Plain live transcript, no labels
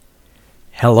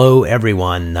Hello,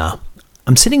 everyone.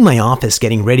 I'm sitting in my office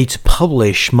getting ready to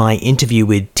publish my interview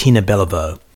with Tina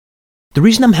Beliveau. The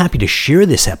reason I'm happy to share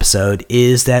this episode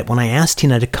is that when I asked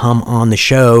Tina to come on the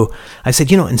show, I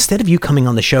said, instead of you coming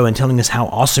on the show and telling us how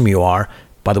awesome you are,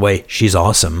 by the way, she's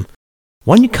awesome,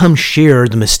 why don't you come share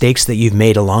the mistakes that you've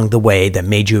made along the way that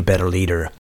made you a better leader?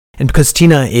 And because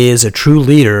Tina is a true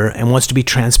leader and wants to be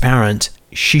transparent,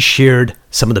 she shared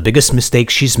some of the biggest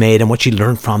mistakes she's made and what she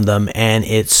learned from them, and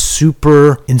it's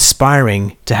super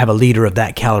inspiring to have a leader of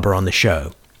that caliber on the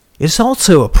show. It's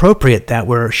also appropriate that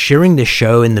we're sharing this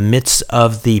show in the midst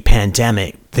of the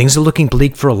pandemic. Things are looking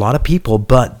bleak for a lot of people,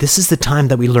 but this is the time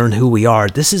that we learn who we are.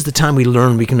 This is the time we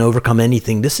learn we can overcome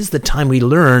anything. This is the time we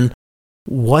learn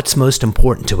what's most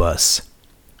important to us.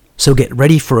 So get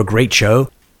ready for a great show.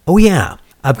 Oh yeah,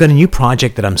 I've got a new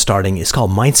project that I'm starting. It's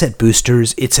called Mindset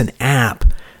Boosters. It's an app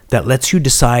that lets you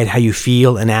decide how you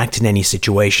feel and act in any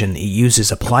situation. It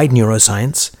uses applied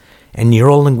neuroscience and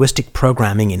neuro-linguistic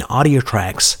programming in audio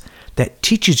tracks that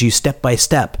teaches you step by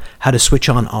step how to switch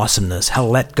on awesomeness, how to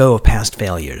let go of past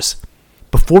failures.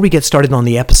 Before we get started on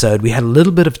the episode, we had a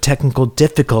little bit of technical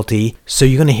difficulty, so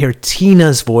you're going to hear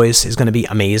Tina's voice is going to be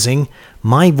amazing.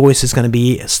 My voice is going to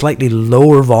be a slightly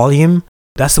lower volume.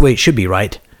 That's the way it should be,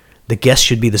 right? The guest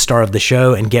should be the star of the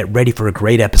show, and get ready for a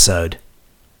great episode.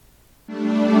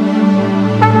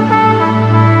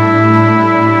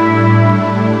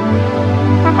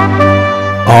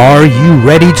 Are you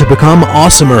ready to become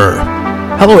awesomer?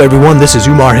 Hello everyone, this is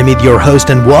Umar Hamid, your host,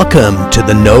 and welcome to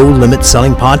the No Limit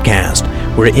Selling Podcast,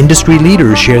 where industry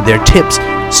leaders share their tips,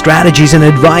 strategies, and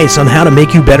advice on how to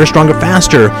make you better, stronger,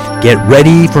 faster. Get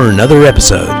ready for another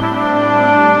episode.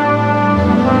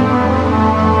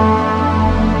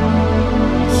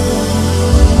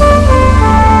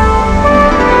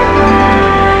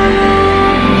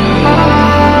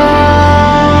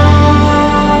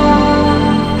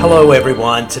 Hello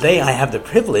everyone. Today I have the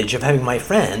privilege of having my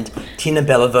friend Tina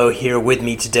Beliveau here with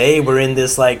me today. We're in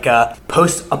this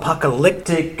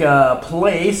post-apocalyptic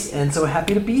place, and so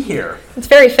happy to be here. It's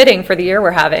very fitting for the year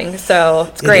we're having, so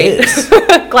it's great. It is.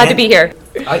 Glad to be here.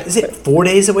 Is it 4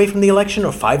 days away from the election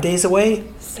or 5 days away?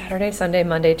 Saturday, Sunday,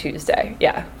 Monday, Tuesday.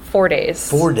 Yeah, 4 days.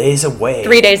 4 days away.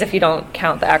 3 days if you don't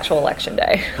count the actual election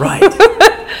day. Right.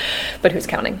 But who's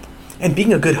counting? And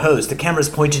being a good host, the camera's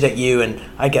pointed at you, and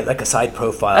I get like a side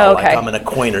profile, okay. Like I'm in a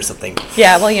coin or something.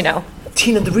 Yeah, well, you know.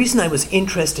 Tina, the reason I was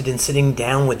interested in sitting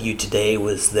down with you today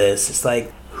was this. It's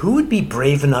like, who would be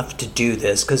brave enough to do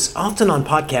this? Because often on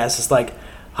podcasts, it's like,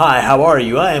 hi, how are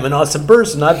you? I am an awesome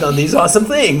person. I've done these awesome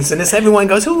things. And it's everyone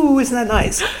goes, ooh, isn't that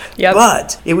nice? Yep.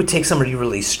 But it would take somebody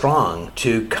really strong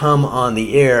to come on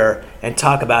the air and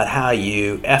talk about how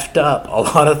you effed up a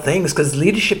lot of things, because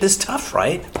leadership is tough,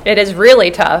 right? It is really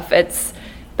tough. It's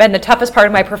been the toughest part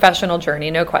of my professional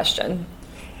journey, no question.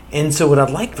 And so what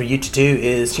I'd like for you to do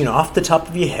is, off the top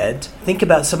of your head, think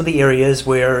about some of the areas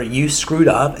where you screwed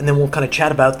up, and then we'll kind of chat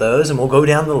about those, and we'll go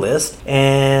down the list.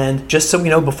 And just so we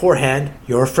know beforehand,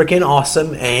 you're freaking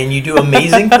awesome, and you do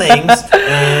amazing things.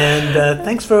 And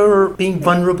thanks for being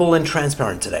vulnerable and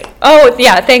transparent today. Oh,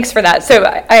 yeah, thanks for that. So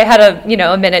I had a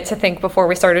minute to think before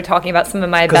we stared talking about some of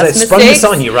my best mistakes. Because I sprung this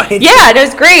on you, right? Yeah, it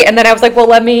was great. And then I was like, well,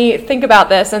 let me think about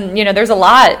this. And, there's a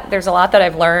lot that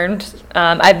I've learned.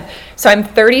 I'm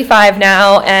 35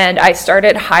 now, and I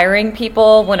started hiring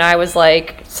people when I was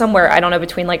somewhere,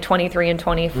 between 23 and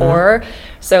 24. Mm-hmm.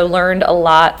 So learned a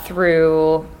lot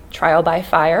through trial by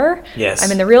fire. Yes.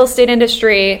 I'm in the real estate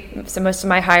industry, so most of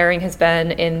my hiring has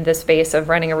been in the space of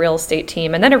running a real estate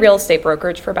team and then a real estate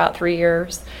brokerage for about 3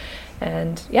 years.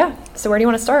 And yeah, so where do you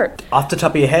want to start? Off the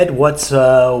top of your head, what's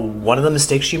one of the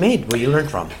mistakes you made, what you learned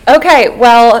from? Okay,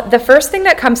 well, the first thing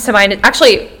that comes to mind,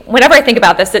 actually, whenever I think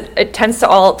about this, it tends to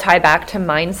all tie back to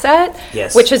mindset,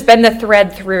 yes, which has been the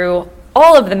thread through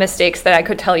all of the mistakes that I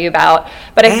could tell you about.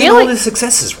 But I feel all the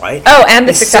successes, right? Oh, and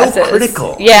the it's successes. So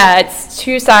critical. Yeah, it's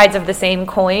two sides of the same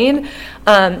coin.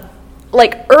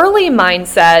 Early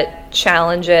mindset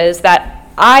challenges that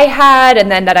I had, and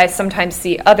then that I sometimes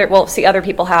see other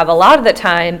people have a lot of the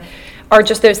time, are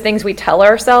just those things we tell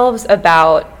ourselves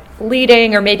about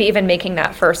leading or maybe even making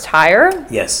that first hire.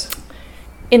 Yes.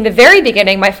 In the very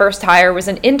beginning, my first hire was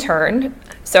an intern.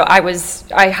 So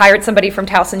I hired somebody from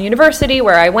Towson University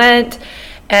where I went,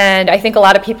 and I think a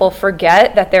lot of people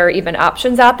forget that there are even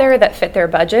options out there that fit their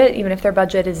budget, even if their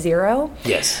budget is zero.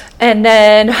 Yes. And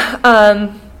then,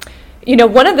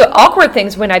 one of the awkward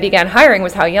things when I began hiring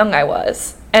was how young I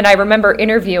was. And I remember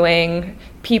interviewing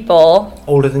people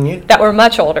older than you that were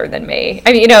much older than me.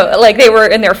 I mean, they were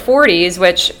in their 40s,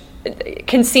 which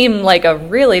can seem like a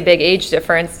really big age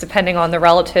difference depending on the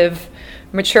relative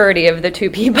maturity of the two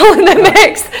people in the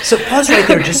mix. So pause right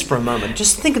there just for a moment.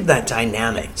 Just think of that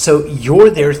dynamic. So you're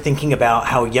there thinking about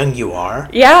how young you are.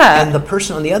 Yeah. And the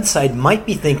person on the other side might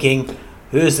be thinking,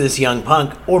 who's this young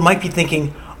punk? Or might be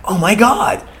thinking, oh my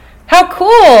God. How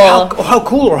cool. How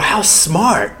cool or how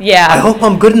smart. Yeah. I hope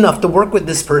I'm good enough to work with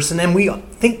this person. And we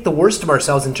think the worst of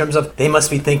ourselves in terms of they must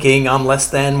be thinking I'm less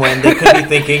than, when they could be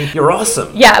thinking you're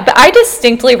awesome. Yeah, but I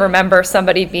distinctly remember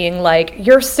somebody being like,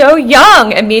 you're so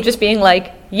young, and me just being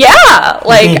like, yeah,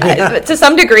 like to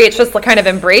some degree it's just kind of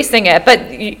embracing it, but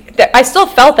I still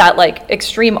felt that like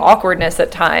extreme awkwardness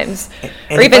at times,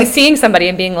 or even seeing somebody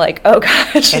and being like, oh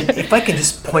gosh. And if I can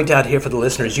just point out here for the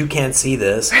listeners, you can't see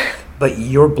this, but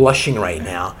you're blushing right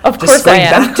now. Of just course I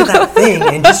am. going back to that thing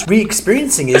and just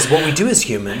re-experiencing is what we do as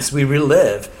humans. We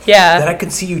relive. Yeah. That I can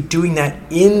see you doing that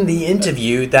in the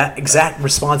interview, that exact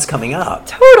response coming up.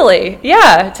 Totally.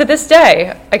 Yeah. To this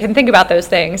day, I can think about those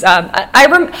things.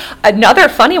 Another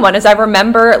funny one is I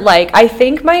remember, like, I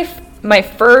think my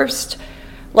first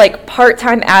like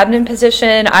part-time admin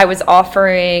position, I was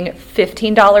offering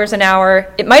 $15 an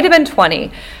hour. It might have been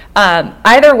 20.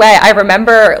 Either way, I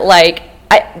remember like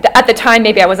at the time,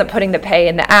 maybe I wasn't putting the pay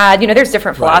in the ad. You know, there's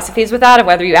different philosophies with that of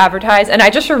whether you advertise. And I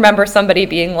just remember somebody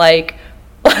being like,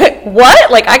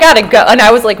 what? Like, I gotta go. And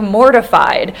I was like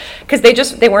mortified because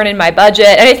they weren't in my budget.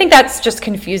 And I think that's just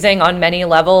confusing on many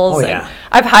levels. Oh, and yeah.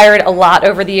 I've hired a lot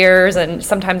over the years and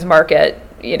sometimes market,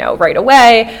 you know, right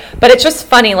away. But it's just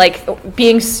funny, like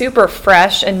being super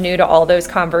fresh and new to all those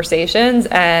conversations.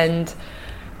 And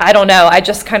I don't know, I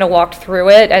just kind of walked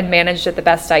through it and managed it the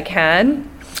best I can.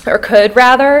 Or could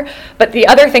rather. But the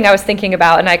other thing I was thinking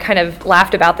about, and I kind of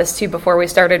laughed about this too before we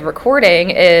started recording,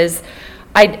 is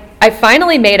I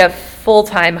finally made a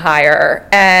full-time hire.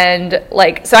 And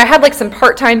like, so I had like some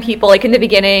part-time people like in the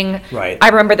beginning. Right. I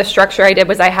remember the structure I did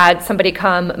was I had somebody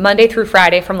come Monday through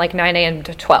Friday from like 9 a.m.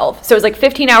 to 12. So it was like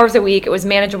 15 hours a week. It was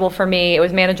manageable for me. It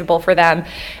was manageable for them.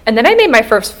 And then I made my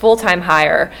first full-time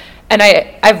hire, and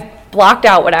I've blocked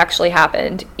out what actually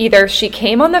happened. Either she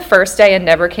came on the first day and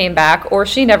never came back, or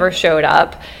she never showed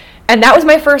up. And that was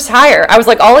my first hire. I was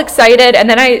like all excited, and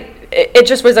then it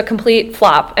just was a complete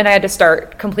flop, and I had to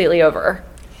start completely over.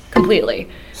 Completely.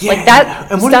 Yeah. Like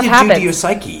that and what stuff did it happens. do to your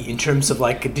psyche in terms of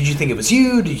like, did you think it was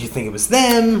you? Did you think it was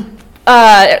them?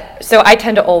 So I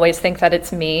tend to always think that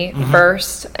it's me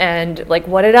first, and like,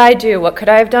 what did I do? What could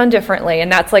I have done differently? And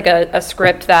that's like a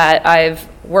script that I've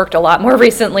worked a lot more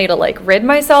recently to like rid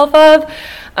myself of.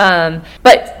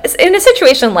 But in a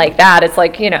situation like that, it's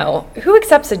like, you know, who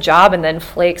accepts a job and then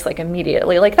flakes like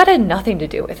immediately? Like that had nothing to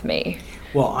do with me.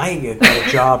 Well, I got a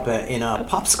job in a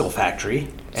popsicle factory.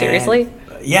 Seriously?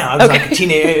 Yeah, I was like a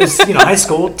teenager. It was, you know, high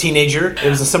school, teenager. It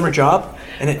was a summer job.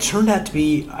 And it turned out to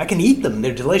be, I can eat them,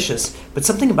 they're delicious, but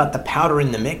something about the powder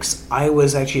in the mix, I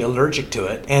was actually allergic to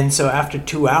it. And so after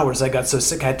 2 hours, I got so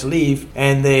sick I had to leave,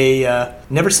 and they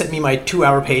never sent me my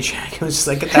 2-hour paycheck. It was just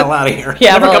like, get the hell out of here.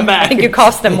 Yeah, never well, come back. I think you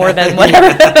cost them more than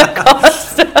whatever that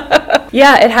cost.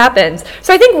 Yeah, it happens.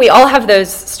 So I think we all have those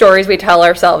stories we tell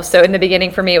ourselves. So in the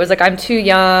beginning for me, it was like, I'm too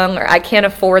young, or I can't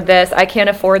afford this, I can't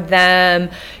afford them.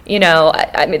 You know,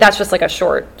 I mean, that's just like a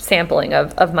short sampling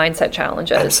of mindset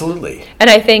challenges. Absolutely. And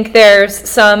I think there's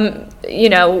some, you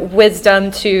know, wisdom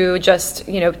to just,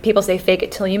 you know, people say fake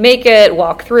it till you make it,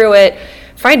 walk through it,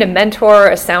 find a mentor,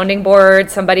 a sounding board,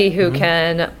 somebody who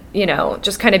can, you know,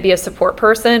 just kind of be a support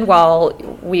person while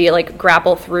we like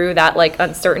grapple through that like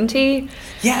uncertainty.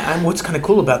 Yeah, and what's kind of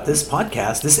cool about this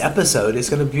podcast, this episode is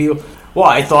going to be, well,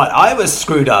 I thought I was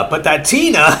screwed up, but that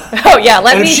Tina. Oh yeah,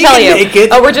 let me tell you.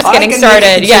 Oh, we're just getting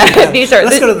started. Yeah, these are.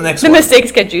 Let's go to the next one. The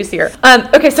mistakes get juicier.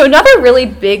 Okay, so another really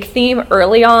big theme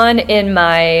early on in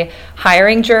my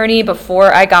hiring journey,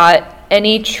 before I got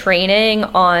any training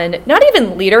on not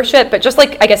even leadership, but just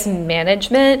like, I guess,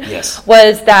 management,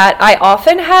 was that I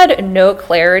often had no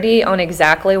clarity on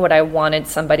exactly what I wanted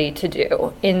somebody to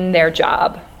do in their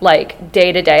job, like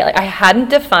day to day. Like I hadn't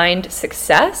defined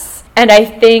success. And I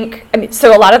think, I mean,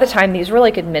 so a lot of the time these were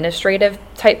like administrative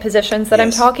type positions that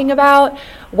I'm talking about,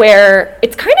 where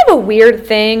it's kind of a weird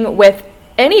thing with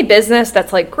any business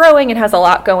that's like growing and has a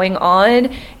lot going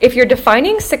on. If you're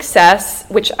defining success,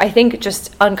 which I think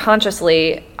just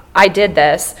unconsciously I did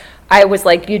this, I was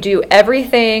like, you do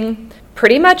everything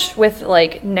pretty much with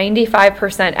like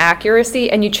 95%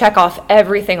 accuracy, and you check off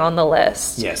everything on the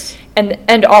list. Yes.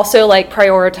 And also like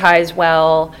prioritize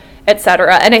well,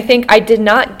 etc. And I think I did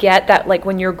not get that, like,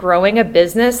 when you're growing a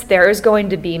business, there is going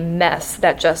to be mess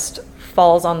that just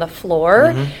falls on the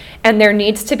floor. And there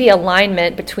needs to be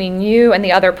alignment between you and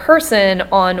the other person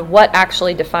on what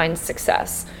actually defines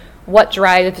success. what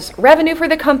drives revenue for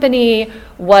the company,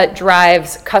 what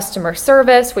drives customer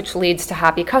service, which leads to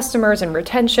happy customers and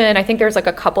retention. I think there's like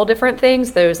a couple different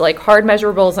things, those like hard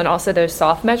measurables and also those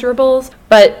soft measurables.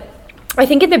 But I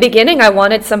think in the beginning, I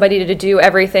wanted somebody to do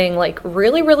everything like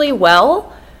really, really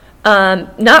well.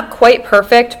 Not quite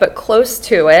perfect, but close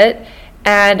to it.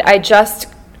 And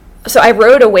so I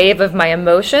rode a wave of my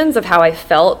emotions of how I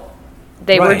felt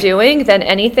they were doing than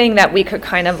anything that we could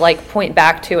kind of like point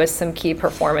back to as some key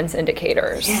performance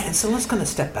indicators. Yeah, and so let's kind of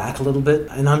step back a little bit,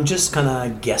 and I'm just kind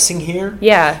of guessing here.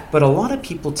 Yeah. But a lot of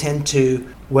people tend to,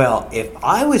 well, if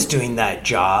I was doing that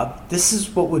job, this is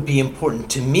what would be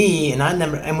important to me,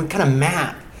 and we kind of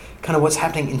map kind of what's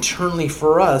happening internally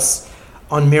for us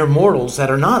on mere mortals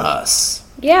that are not us.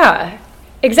 Yeah,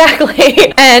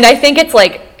 exactly. And I think it's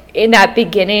like, in that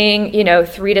beginning,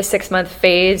 3 to 6 month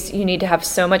phase, you need to have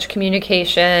so much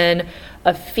communication,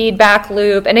 a feedback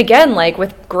loop. And again, like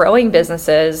with growing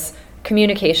businesses,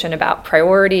 communication about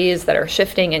priorities that are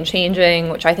shifting and changing,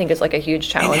 which I think is like a huge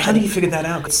challenge. And how do you figure that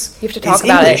out? You have to talk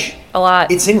about it a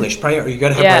lot. It's English. You got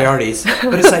to have priorities.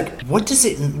 But it's like, what does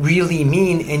it really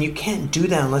mean? And you can't do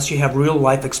that unless you have real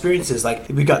life experiences. Like,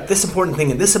 we got this important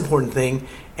thing and this important thing,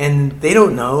 and they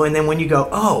don't know. And then when you go,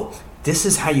 oh, this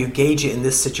is how you gauge it in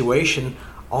this situation,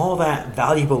 all that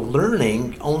valuable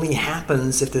learning only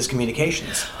happens if there's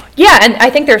communications. Yeah, and I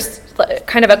think there's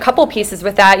kind of a couple pieces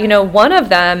with that. One of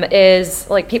them is,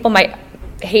 like, people might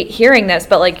hate hearing this,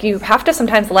 but like you have to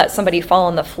sometimes let somebody fall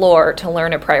on the floor to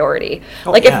learn a priority.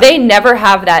 If they never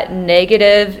have that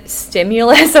negative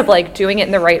stimulus of like doing it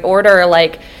in the right order,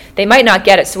 like they might not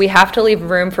get it. So we have to leave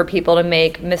room for people to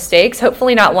make mistakes,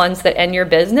 hopefully not ones that end your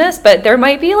business, but there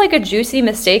might be like a juicy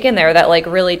mistake in there that like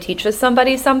really teaches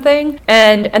somebody something.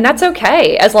 And that's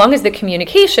okay, as long as the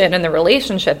communication and the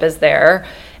relationship is there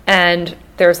and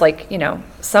there's like,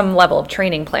 some level of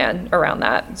training plan around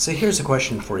that. So here's a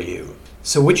question for you.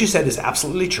 So what you said is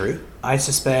absolutely true. I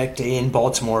suspect in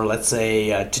Baltimore, let's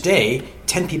say today,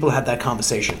 10 people had that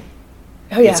conversation.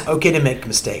 Oh yeah. It's okay to make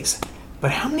mistakes.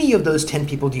 But how many of those 10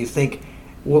 people do you think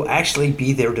will actually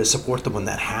be there to support them when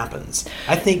that happens?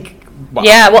 I think... Wow.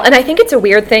 Yeah, well, and I think it's a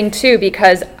weird thing too,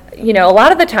 because, a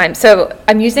lot of the time, so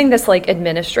I'm using this like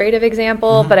administrative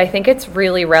example, but I think it's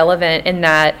really relevant in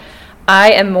that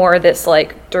I am more this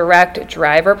like direct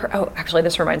driver. Oh, actually,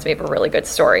 this reminds me of a really good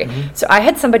story. So I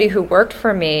had somebody who worked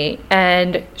for me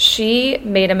and she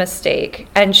made a mistake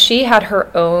and she had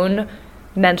her own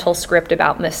mental script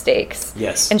about mistakes.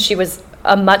 Yes. And she was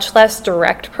a much less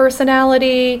direct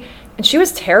personality and she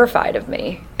was terrified of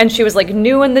me. And she was like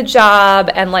new in the job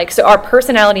and like, so our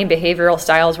personality and behavioral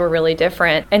styles were really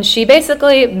different. And she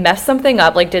basically messed something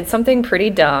up, like did something pretty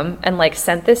dumb and like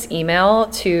sent this email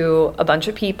to a bunch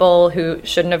of people who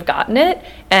shouldn't have gotten it.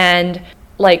 And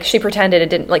like she pretended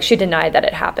it didn't, like she denied that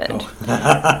it happened.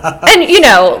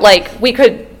 And like we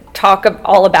could talk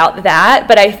all about that,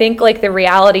 but I think like the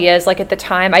reality is like at the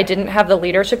time I didn't have the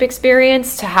leadership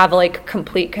experience to have like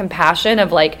complete compassion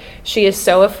of like she is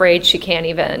so afraid she can't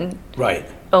even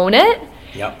own it.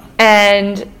 Yep.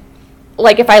 And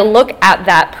like if I look at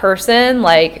that person,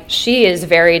 like she is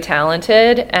very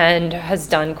talented and has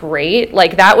done great.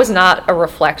 Like that was not a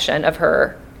reflection of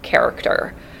her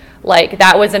character. Like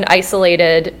that was an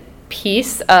isolated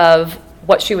piece of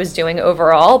what she was doing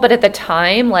overall, but at the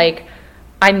time like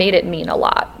I made it mean a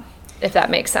lot, if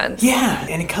that makes sense. Yeah,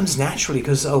 and it comes naturally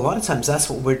because a lot of times that's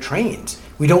what we're trained.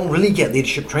 We don't really get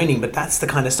leadership training, but that's the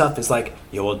kind of stuff is like,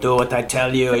 you will do what I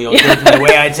tell you, you'll do it the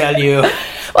way I tell you.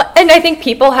 Well, and I think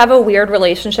people have a weird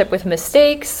relationship with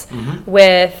mistakes,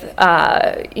 with,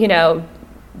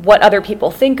 what other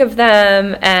people think of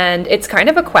them, and it's kind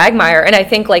of a quagmire. And I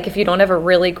think like if you don't have a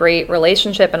really great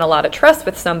relationship and a lot of trust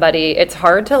with somebody, it's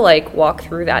hard to like walk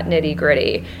through that nitty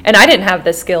gritty. And I didn't have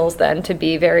the skills then to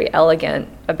be very elegant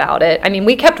about it. I mean,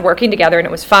 we kept working together and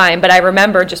it was fine, but I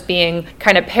remember just being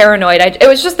kind of paranoid. It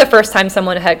was just the first time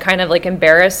someone had kind of like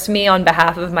embarrassed me on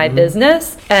behalf of my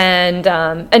business. And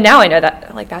now I know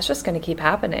that like that's just going to keep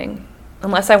happening.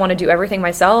 Unless I want to do everything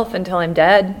myself until I'm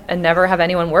dead and never have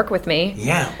anyone work with me.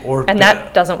 Yeah,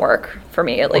 that doesn't work for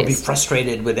me at least. Or be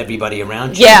frustrated with everybody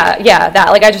around you. Yeah, that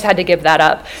like I just had to give that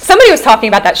up. Somebody was talking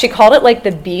about that. She called it like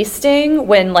the bee sting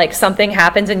when like something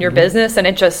happens in your business and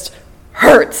it just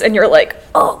hurts and you're like,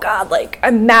 oh God, like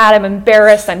I'm mad, I'm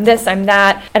embarrassed, I'm this, I'm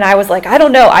that. And I was like, I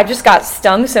don't know, I just got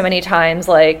stung so many times,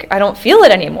 like I don't feel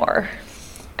it anymore.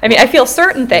 I mean, I feel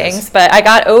certain things, but I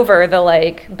got over the,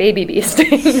 like, baby bee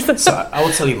stings. So I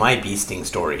will tell you my bee sting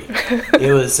story.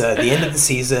 It was the end of the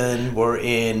season. We're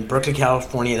in Berkeley,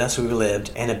 California. That's where we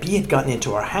lived. And a bee had gotten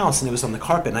into our house, and it was on the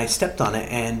carpet, and I stepped on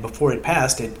it. And before it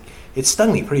passed, it it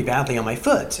stung me pretty badly on my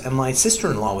foot. And my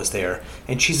sister-in-law was there,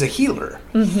 and she's a healer.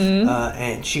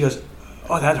 And she goes,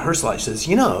 oh, that hurts a lot. She says,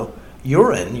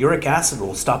 uric acid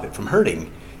will stop it from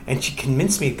hurting. And she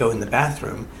convinced me to go in the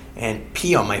bathroom and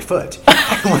pee on my foot.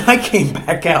 And when I came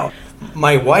back out,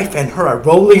 my wife and her are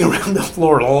rolling around the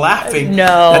floor laughing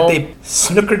that they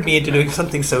snookered me into doing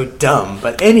something so dumb.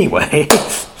 But anyway...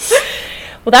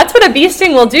 Well, that's what a bee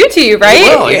sting will do to you, right?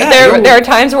 Well, yeah, there are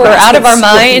times where we're out of our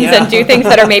minds and do things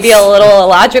that are maybe a little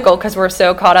illogical because we're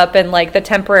so caught up in like the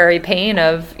temporary pain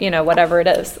of, whatever it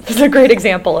is. This is a great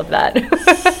example of that.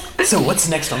 So what's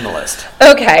next on the list?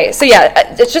 Okay, so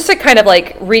it's just to kind of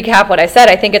like recap what I said.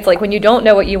 I think it's like when you don't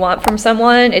know what you want from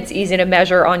someone, it's easy to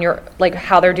measure on your, like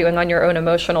how they're doing on your own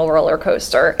emotional roller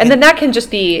coaster. And then that can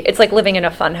just be, it's like living in a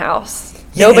fun house.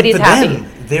 Yeah, nobody's happy. Them,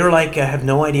 they're like, I have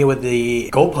no idea what the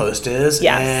goalpost is,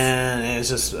 and it's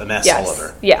just a mess all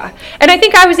over. Yeah, and I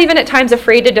think I was even at times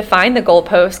afraid to define the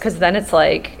goalpost because then it's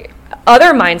like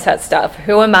other mindset stuff.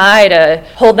 Who am I to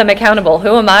hold them accountable?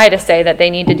 Who am I to say that they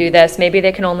need to do this? Maybe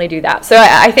they can only do that. So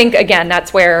I think, again,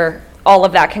 that's where all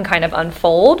of that can kind of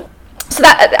unfold. So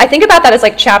that I think about that as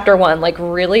like chapter 1, like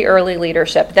really early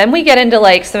leadership. Then we get into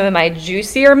like some of my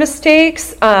juicier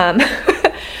mistakes.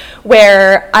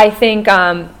 Where I think,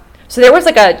 so there was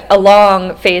like a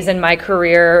long phase in my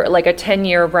career, like a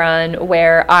 10-year run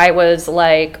where I was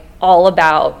like all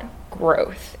about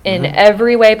growth in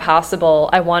every way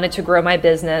possible. I wanted to grow my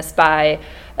business by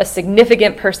a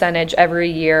significant percentage every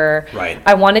year. Right.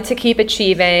 I wanted to keep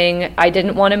achieving. I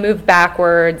didn't want to move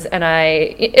backwards. And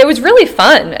it was really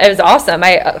fun. It was awesome.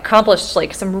 I accomplished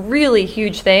like some really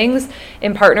huge things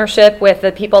in partnership with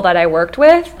the people that I worked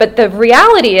with. But the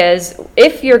reality is,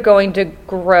 if you're going to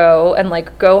grow and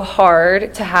like go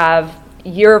hard to have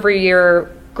year over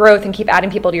year growth and keep adding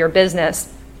people to your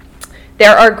business,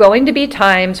 there are going to be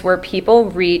times where people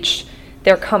reach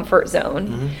their comfort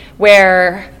zone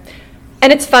where...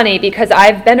 And it's funny because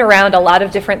I've been around a lot of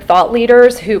different thought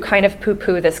leaders who kind of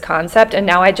poo-poo this concept, and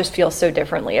now I just feel so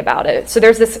differently about it. So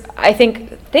there's this, I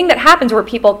think, thing that happens where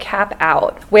people cap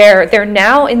out, where they're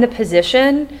now in the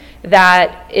position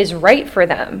that is right for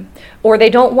them, or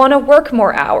they don't want to work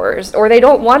more hours, or they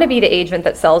don't want to be the agent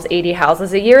that sells 80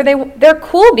 houses a year. They're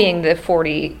cool being the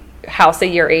 40 house a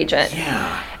year agent.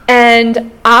 Yeah.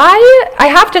 And I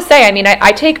have to say, I mean,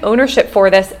 I take ownership for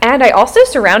this, and I also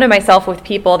surrounded myself with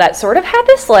people that sort of had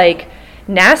this like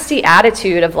nasty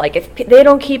attitude of like, if they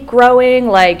don't keep growing,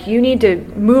 like you need to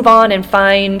move on and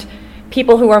find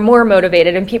people who are more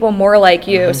motivated and people more like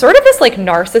you, sort of this like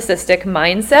narcissistic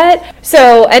mindset.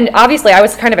 So, and obviously I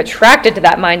was kind of attracted to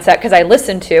that mindset because I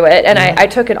listened to it and I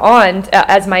took it on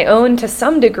as my own to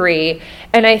some degree.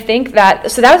 And I think that,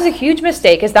 so that was a huge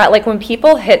mistake, is that like when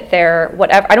people hit their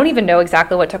whatever, I don't even know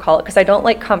exactly what to call it because I don't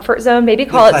like comfort zone, maybe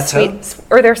call it sweet,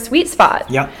 or their sweet spot.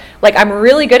 Yeah. Like, I'm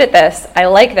really good at this. I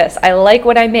like this. I like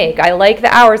what I make. I like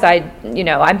the hours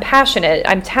I'm passionate.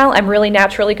 I'm really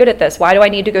naturally good at this. Why do I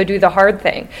need to go do the hard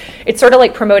thing? It's sort of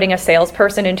like promoting a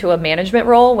salesperson into a management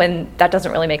role when that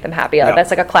doesn't really make them happy. Yeah.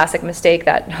 That's like a classic mistake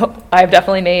that I've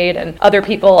definitely made, and other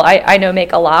people I know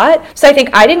make a lot. So I think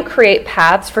I didn't create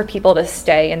paths for people to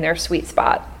stay in their sweet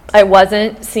spot. I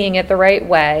wasn't seeing it the right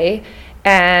way.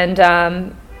 And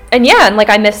like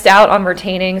I missed out on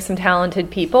retaining some talented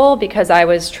people because I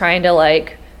was trying to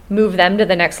like move them to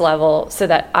the next level so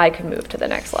that I could move to the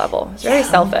next level. It's very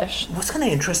selfish. What's kind of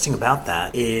interesting about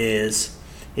that is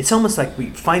it's almost like we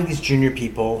find these junior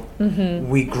people,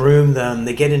 we groom them,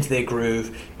 they get into their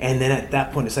groove, and then at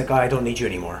that point it's like, oh, I don't need you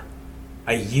anymore.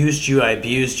 I used you, I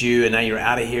abused you, and now you're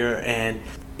out of here. And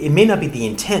it may not be the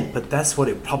intent, but that's what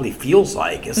it probably feels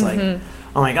like. It's like,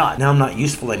 oh my God, now I'm not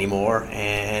useful anymore,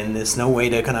 and there's no way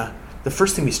to kind of... The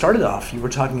first thing we started off, you were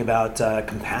talking about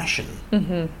compassion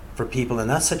for people, and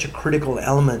that's such a critical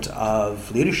element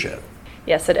of leadership.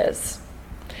 Yes, it is.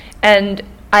 And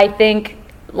I think,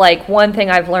 like, one thing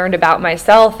I've learned about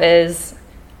myself is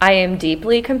I am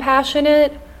deeply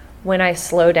compassionate when I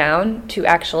slow down to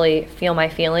actually feel my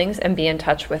feelings and be in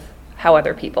touch with how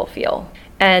other people feel.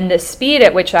 And the speed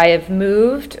at which I have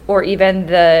moved, or even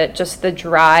the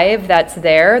drive that's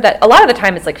there, that a lot of the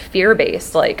time it's like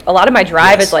fear-based. Like, a lot of my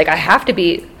drive is like, I have to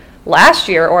beat last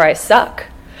year or I suck.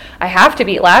 I have to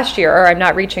beat last year or I'm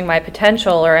not reaching my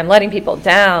potential or I'm letting people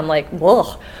down, like,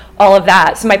 ugh, all of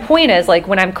that. So my point is, like,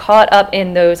 when I'm caught up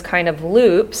in those kind of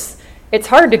loops, it's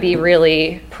hard to be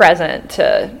really present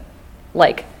to,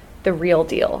 like, the real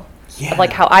deal. Of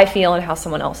like how I feel and how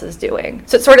someone else is doing.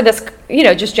 So it's sort of this,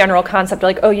 just general concept of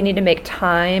like, oh, you need to make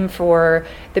time for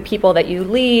the people that you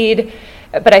lead.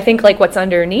 But I think like what's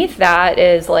underneath that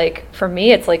is like, for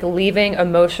me, it's like leaving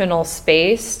emotional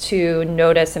space to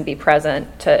notice and be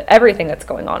present to everything that's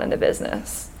going on in the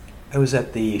business. I was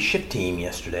at the shift team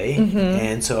yesterday,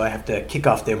 and so I have to kick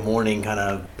off their morning kind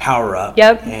of power up.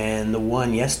 Yep. And the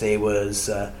one yesterday was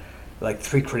like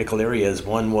 3 critical areas.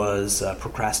 One was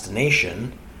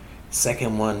procrastination.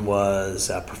 Second one was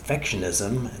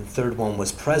perfectionism. And third one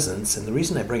was presence. And the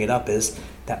reason I bring it up is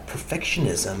that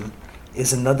perfectionism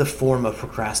is another form of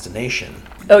procrastination.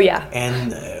 Oh, yeah.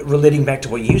 And relating back to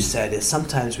what you said is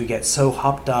sometimes we get so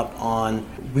hopped up on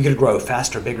we got to grow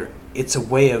faster, bigger. It's a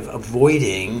way of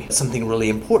avoiding something really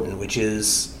important, which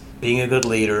is being a good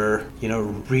leader,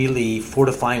 really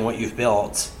fortifying what you've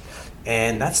built.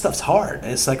 And that stuff's hard.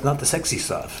 It's like not the sexy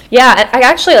stuff. Yeah, I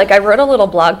actually, I wrote a little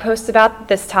blog post about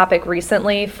this topic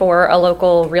recently for a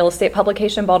local real estate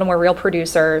publication, Baltimore Real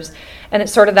Producers. And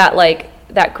it's sort of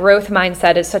that growth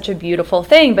mindset is such a beautiful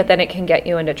thing, but then it can get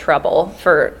you into trouble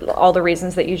for all the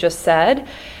reasons that you just said.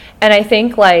 And I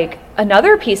think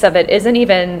another piece of it isn't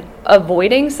even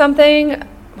avoiding something.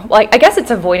 I guess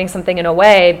it's avoiding something in a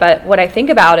way, but what I think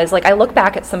about is I look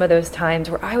back at some of those times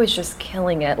where I was just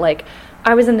killing it.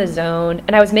 I was in the zone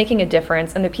and I was making a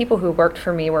difference, and the people who worked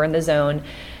for me were in the zone.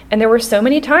 And there were so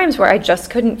many times where I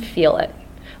just couldn't feel it.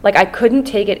 I couldn't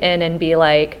take it in and be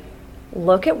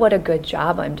look at what a good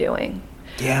job I'm doing.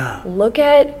 Yeah. Look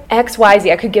at X, Y,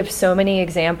 Z. I could give so many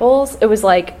examples. It was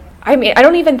I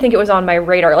don't even think it was on my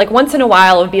radar. Once in a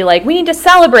while it would be we need to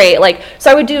celebrate. So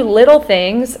I would do little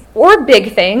things or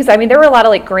big things. There were a lot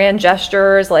of grand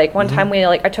gestures. One time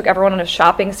I took everyone on a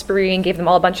shopping spree and gave them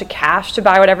all a bunch of cash to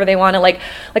buy whatever they wanted.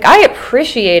 I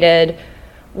appreciated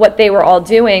what they were all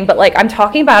doing, but I'm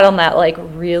talking about on that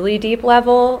really deep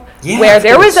level, where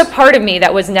there was a part of me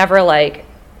that was never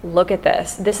look at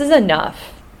this. This is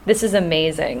enough. This is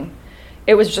amazing.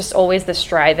 It was just always the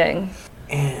striving.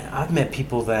 And I've met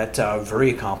people that are very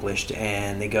accomplished,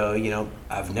 and they go,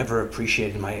 I've never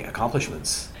appreciated my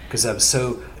accomplishments because I was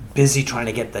so busy trying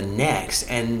to get the next,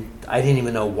 and I didn't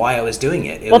even know why I was doing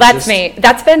it. Well, that's me.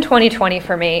 That's been 2020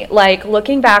 for me.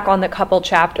 Looking back on the couple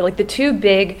chapters, the 2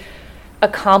 big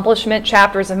accomplishment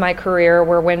chapters of my career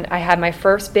were when I had my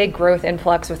first big growth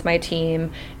influx with my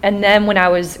team, and then when I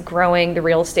was growing the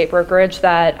real estate brokerage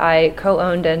that I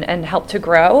co-owned and helped to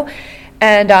grow.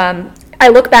 And I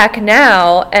look back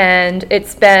now and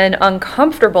it's been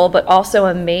uncomfortable, but also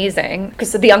amazing.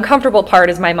 Because the uncomfortable part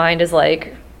is my mind is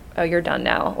oh, you're done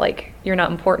now. You're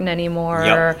not important anymore.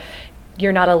 Yep.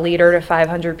 You're not a leader to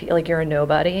 500 people. You're a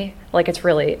nobody. It's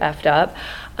really effed up.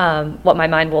 What my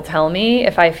mind will tell me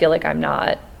if I feel I'm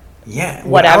not. Yeah,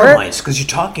 whatever. Because you're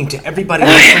talking to everybody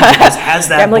else who has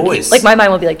that voice. My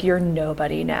mind will be you're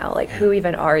nobody now. Who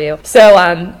even are you? So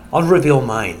I'll reveal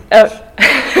mine. Oh.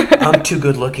 I'm too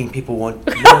good looking. People want.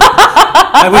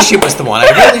 I wish it was the one. I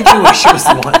really do wish it was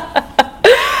the one.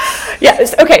 Yeah.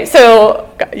 Okay.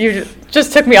 So you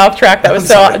just took me off track. That was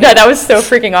that was so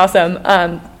freaking awesome.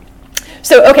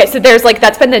 So there's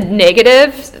that's been the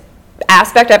negative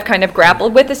aspect I've kind of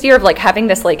grappled with this year of having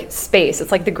this space. It's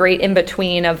the great in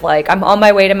between of I'm on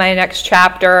my way to my next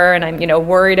chapter, and I'm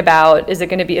worried about is it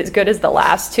going to be as good as the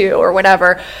last 2 or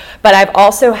whatever. But I've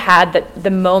also had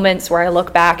the moments where I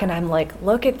look back and I'm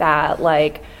look at that.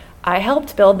 I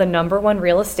helped build the #1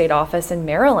 real estate office in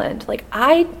Maryland.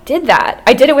 I did that.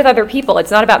 I did it with other people.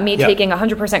 It's not about me taking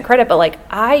 100% credit, but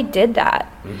I did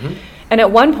that. Mm-hmm. And at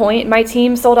one point, my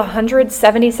team sold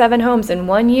 177 homes in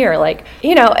 1 year.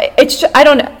 It's just, I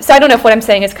don't know. So I don't know if what I'm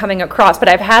saying is coming across, but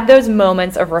I've had those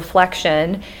moments of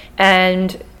reflection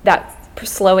and that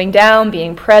slowing down,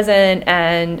 being present,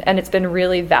 and it's been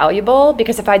really valuable,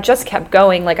 because if I just kept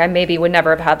going, I maybe would never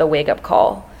have had the wake-up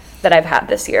call that I've had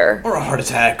this year. Or a heart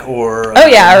attack, or or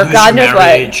God knows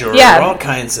what. Or all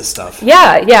kinds of stuff.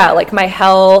 Yeah. My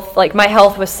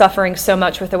health was suffering so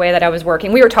much with the way that I was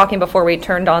working. We were talking before we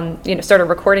turned on, started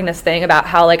recording this thing about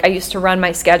how I used to run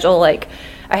my schedule. I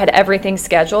had everything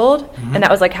scheduled, and that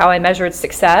was how I measured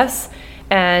success.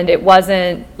 And it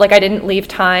wasn't I didn't leave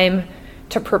time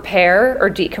to prepare or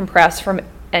decompress from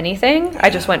anything. I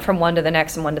just went from one to the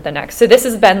next and one to the next. So this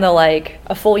has been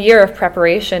a full year of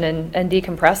preparation and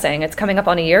decompressing. It's coming up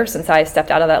on a year since I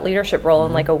stepped out of that leadership role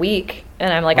in a week.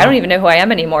 And I'm I don't even know who I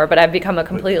am anymore, but I've become a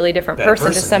completely different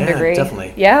person to some degree.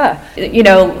 Definitely. Yeah.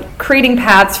 Creating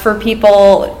paths for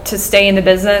people to stay in the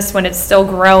business when it's still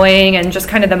growing, and just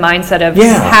kind of the mindset of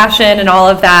passion and all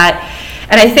of that.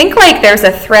 And I think there's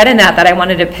a thread in that I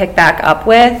wanted to pick back up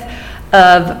with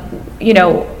of,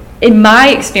 in my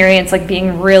experience,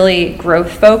 being really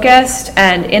growth focused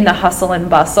and in the hustle and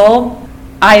bustle,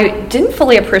 I didn't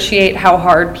fully appreciate how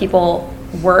hard people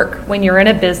work when you're in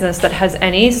a business that has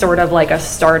any sort of like a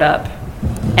startup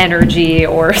energy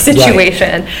or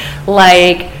situation.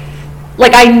 Like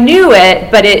I knew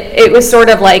it, but it was sort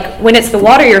of like when it's the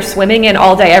water you're swimming in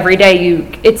all day, every day,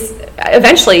 it's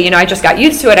eventually, I just got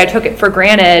used to it. I took it for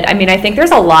granted. I mean, I think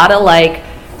there's a lot of like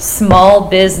small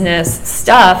business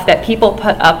stuff that people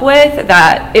put up with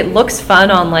that it looks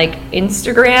fun on like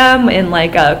Instagram in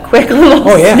like a quick little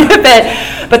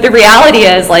snippet. But the reality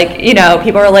is like,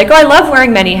 people are like, oh, I love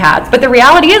wearing many hats. But the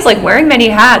reality is like wearing many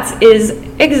hats is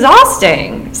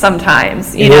exhausting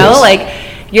sometimes, like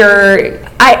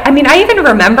I even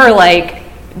remember like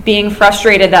being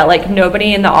frustrated that like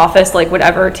nobody in the office like would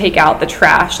ever take out the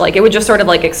trash. Like it would just sort of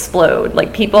like explode.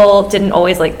 Like people didn't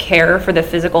always like care for the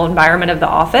physical environment of the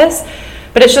office,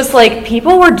 but it's just like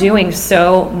people were doing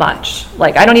so much.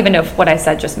 Like I don't even know if what I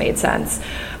said just made sense,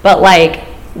 but like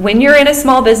when you're in a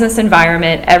small business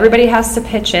environment, everybody has to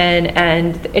pitch in,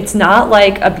 and it's not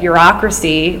like a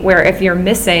bureaucracy where if you're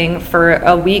missing for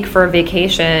a week for a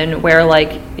vacation where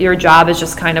like your job is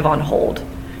just kind of on hold,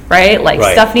 right? Like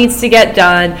stuff needs to get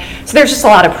done. So there's just a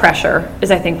lot of pressure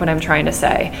is I think what I'm trying to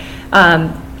say.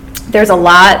 There's a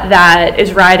lot that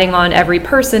is riding on every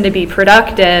person to be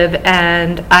productive,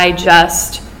 and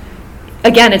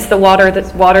again, it's the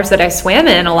waters that I swam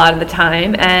in a lot of the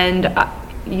time, and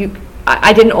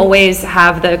I didn't always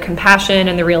have the compassion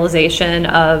and the realization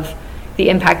of the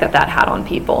impact that had on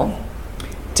people.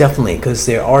 Definitely, because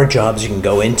there are jobs you can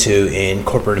go into in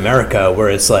corporate America where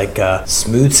it's like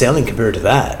smooth sailing compared to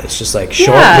that. It's just like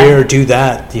show up here, do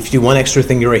that. If you do one extra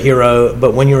thing, you're a hero.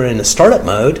 But when you're in a startup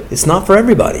mode, it's not for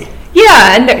everybody.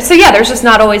 Yeah, and there's just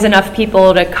not always enough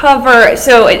people to cover.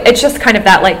 So it's just kind of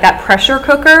that pressure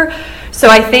cooker. So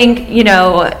I think,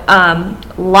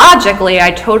 logically,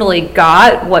 I totally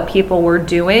got what people were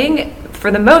doing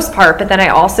for the most part, but then I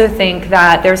also think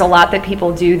that there's a lot that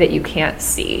people do that you can't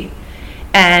see.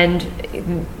 And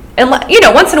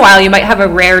once in a while you might have a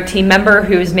rare team member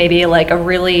who's maybe like a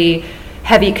really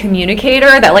heavy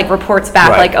communicator that like reports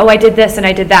back like, oh, I did this and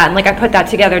I did that, and like I put that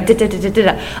together.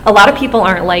 A lot of people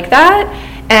aren't like that,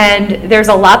 and there's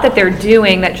a lot that they're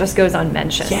doing that just goes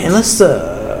unmentioned. Yeah, and let's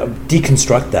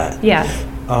deconstruct that. Yeah.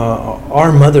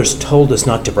 Our mothers told us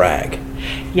not to brag.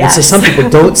 Yes. And so some people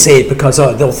don't say it because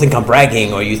they'll think I'm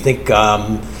bragging, or you think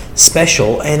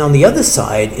special. And on the other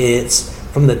side, it's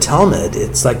from the Talmud.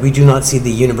 It's like we do not see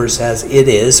the universe as it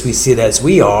is. We see it as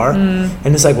we are. And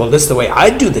it's like, well, this is the way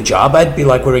I'd do the job. I'd be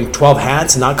like wearing 12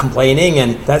 hats and not complaining,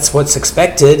 and that's what's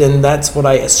expected, and that's what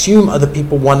I assume other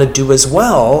people want to do as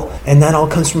well. And that all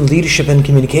comes from leadership and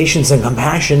communications and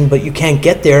compassion, but you can't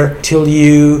get there till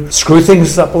you screw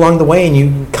things up along the way and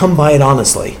you come by it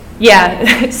honestly.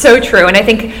 Yeah, so true. And I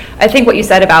think what you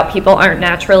said about people aren't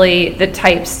naturally the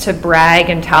types to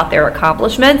brag and tout their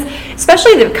accomplishments,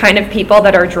 especially the kind of people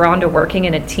that are drawn to working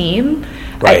in a team.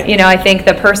 Right. I think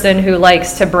the person who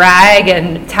likes to brag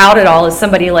and tout it all is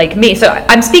somebody like me. So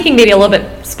I'm speaking maybe a little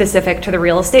bit specific to the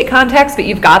real estate context, but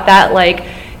you've got that like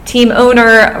team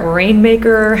owner,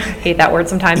 rainmaker, hate that word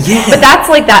sometimes, but that's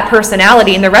like that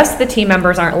personality, and the rest of the team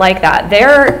members aren't like that.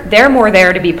 They're more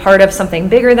there to be part of something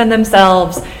bigger than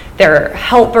themselves. They're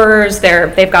helpers.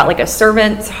 They've got like a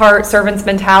servant's heart, servant's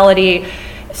mentality.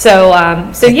 So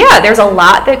there's a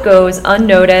lot that goes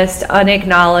unnoticed,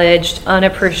 unacknowledged,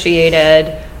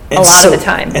 unappreciated a lot of the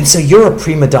time. And so you're a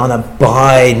prima donna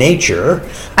by nature.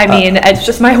 I mean, it's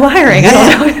just my wiring. I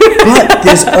don't know. But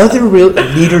there's other real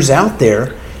leaders out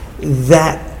there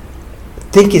that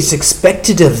think it's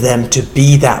expected of them to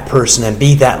be that person and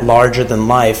be that larger than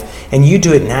life, and you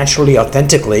do it naturally,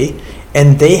 authentically,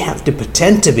 and they have to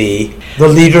pretend to be the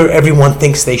leader everyone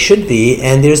thinks they should be,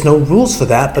 and there's no rules for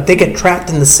that, but they get trapped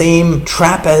in the same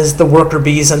trap as the worker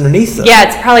bees underneath them. Yeah,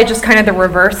 it's probably just kind of the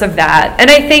reverse of that.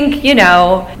 And I think,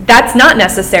 that's not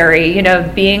necessary.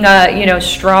 Being a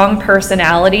strong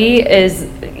personality is,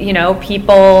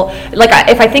 people, like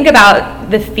if I think about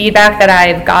the feedback that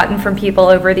I've gotten from people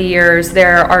over the years,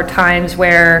 there are times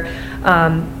where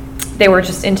they were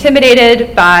just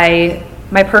intimidated by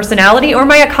my personality or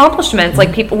my accomplishments.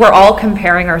 Like we're all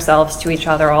comparing ourselves to each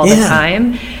other all the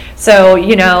time. So,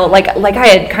 like I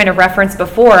had kind of referenced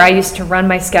before, I used to run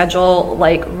my schedule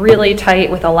like really tight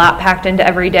with a lot packed into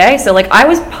every day. So like I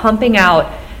was pumping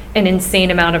out an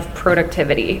insane amount of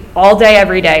productivity all day,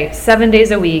 every day, 7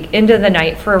 days a week, into the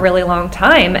night for a really long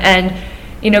time. And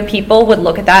people would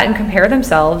look at that and compare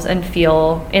themselves and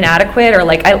feel inadequate, or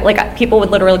people would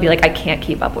literally be like, I can't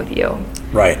keep up with you.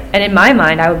 Right. And in my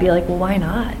mind, I would be like, well, why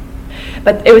not?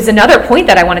 But it was another point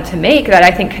that I wanted to make that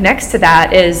I think connects to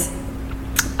that is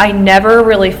I never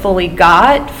really fully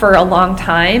got for a long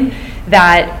time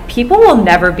that people will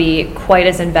never be quite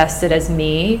as invested as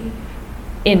me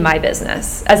in my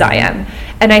business as I am.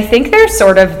 And I think there's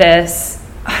sort of this,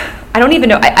 I don't even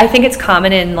know, I think it's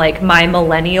common in like my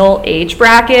millennial age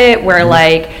bracket where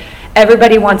like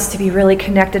everybody wants to be really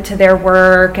connected to their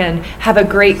work and have a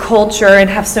great culture and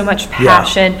have so much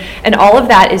passion. And all of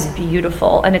that is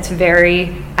beautiful and it's very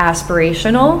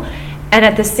aspirational. And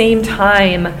at the same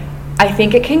time, I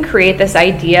think it can create this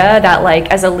idea that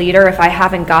like as a leader, if I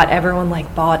haven't got everyone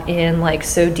like bought in like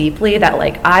so deeply that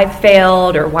like I've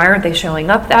failed, or why aren't they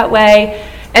showing up that way?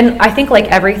 And I think like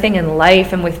everything in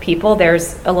life and with people,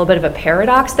 there's a little bit of a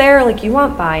paradox there. Like you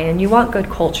want buy-in, you want good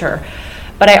culture.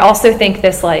 But I also think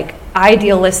this like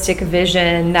idealistic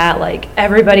vision that like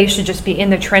everybody should just be in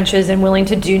the trenches and willing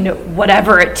to do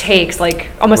whatever it takes,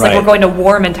 like almost like we're going to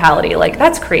war mentality. Like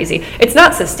that's crazy. It's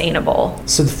not sustainable.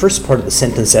 So the first part of the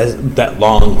sentence has that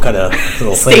long kind of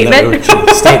little statement.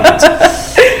 Statement.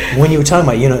 When you were talking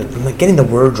about, you know, like getting the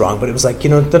word wrong, but it was like,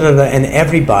 you know, and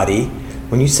everybody,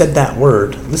 when you said that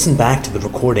word, listen back to the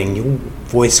recording, your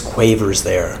voice quavers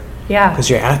there. Yeah. Because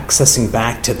you're accessing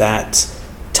back to that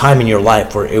time in your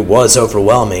life where it was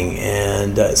overwhelming,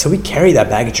 and so we carry that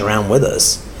baggage around with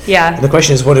us. Yeah. And the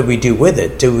question is, what do we do with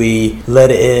it? Do we let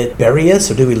it bury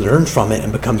us, or do we learn from it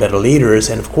and become better leaders?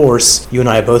 And of course, you and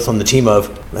I are both on the team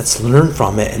of let's learn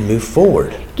from it and move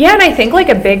forward. Yeah, and I think like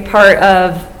a big part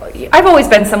of, I've always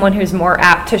been someone who's more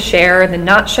apt to share than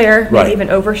not share, maybe even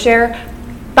overshare.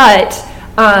 But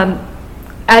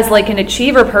as like an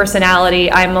achiever personality,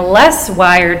 I'm less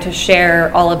wired to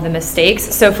share all of the mistakes.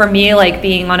 So for me, like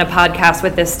being on a podcast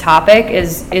with this topic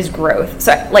is growth.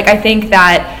 So like I think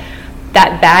that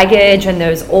baggage and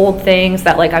those old things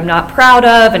that like I'm not proud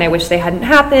of and I wish they hadn't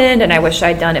happened and I wish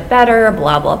I'd done it better,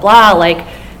 blah, blah, blah. Like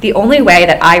the only way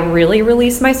that I really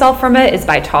release myself from it is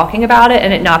by talking about it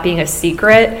and it not being a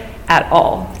secret at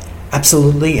all.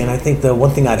 Absolutely. And I think the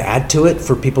one thing I'd add to it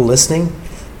for people listening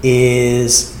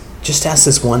is just ask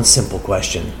this one simple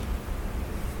question.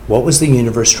 What was the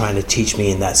universe trying to teach me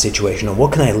in that situation? And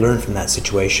what can I learn from that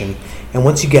situation? And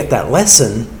once you get that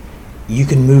lesson, you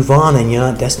can move on and you're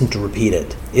not destined to repeat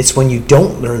it. It's when you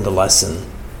don't learn the lesson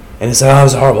and it's like, oh, it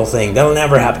was a horrible thing, that'll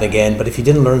never happen again. But if you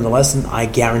didn't learn the lesson, I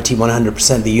guarantee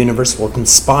 100% the universe will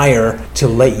conspire to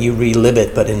let you relive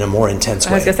it, but in a more intense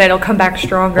way. I was going to say, it'll come back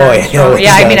stronger. Oh, yeah, stronger.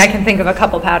 Yeah, I mean, I can think of a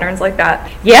couple patterns like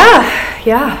that.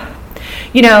 Yeah.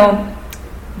 You know,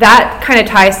 that kind of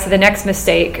ties to the next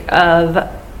mistake of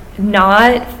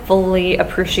not fully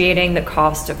appreciating the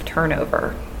cost of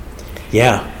turnover.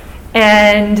 Yeah.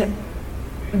 And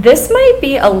this might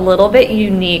be a little bit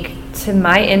unique to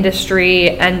my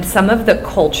industry and some of the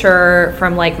culture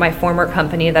from like my former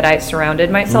company that I surrounded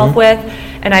myself with.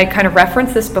 And I kind of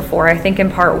referenced this before, I think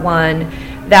in part one,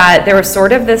 that there was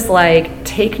sort of this like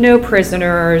take no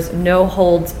prisoners, no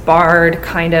holds barred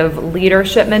kind of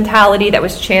leadership mentality that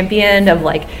was championed of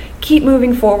like keep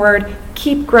moving forward,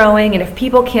 keep growing, and if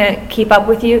people can't keep up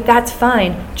with you, that's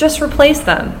fine, just replace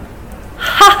them.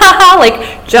 Ha ha ha,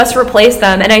 like just replace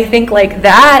them. And I think like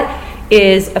that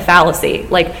is a fallacy.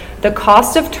 Like the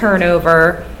cost of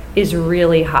turnover is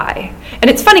really high. And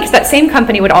it's funny because that same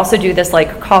company would also do this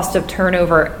like cost of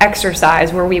turnover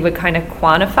exercise where we would kind of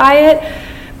quantify it.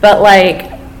 But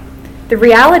like the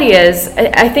reality is,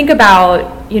 I think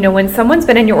about, you know, when someone's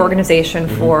been in your organization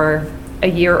for a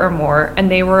year or more and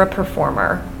they were a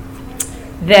performer,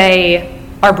 they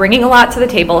are bringing a lot to the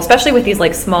table, especially with these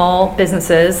like small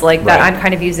businesses like that I'm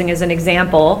kind of using as an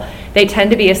example. They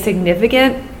tend to be a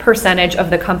significant percentage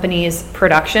of the company's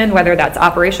production, whether that's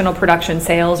operational production,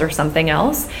 sales, or something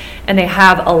else. And they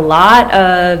have a lot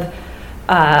of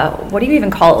what do you even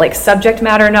call it? Like subject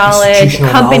matter knowledge,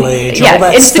 knowledge,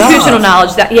 institutional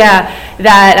knowledge.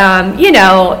 You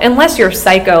know, unless you're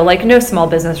psycho, like no small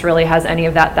business really has any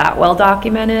of that well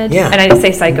documented. Yeah. And I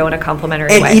say psycho in a complimentary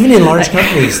way. And even in large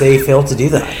companies, they fail to do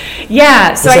that.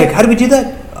 Yeah. So it's like, how do we do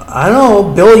that? I don't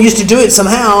know. Bill used to do it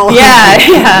somehow.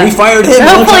 Yeah. We fired him.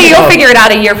 Hopefully you'll figure it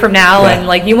out a year from now, and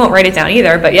like you won't write it down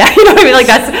either. But yeah, you know what I mean? Like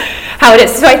that's how it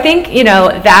is. So I think, you know,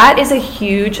 that is a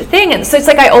huge thing. And so it's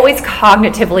like I always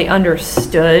cognitively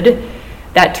understood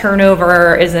that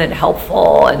turnover isn't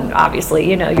helpful, and obviously,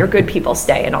 you know, your good people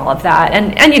stay and all of that.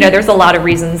 And you know, there's a lot of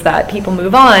reasons that people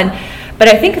move on. But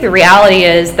I think the reality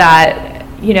is that,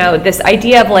 you know, this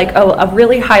idea of like, oh, a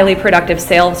really highly productive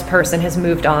salesperson has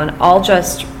moved on, I'll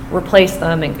just replace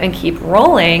them and keep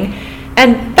rolling.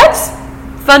 And that's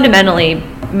fundamentally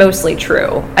mostly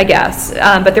true, I guess.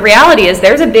 But the reality is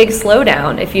there's a big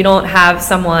slowdown if you don't have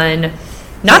someone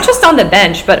not just on the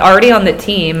bench, but already on the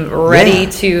team, ready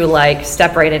to like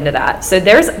step right into that. So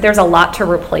there's a lot to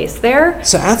replace there.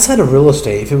 So outside of real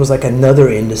estate, if it was like another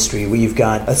industry where you've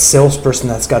got a salesperson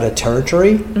that's got a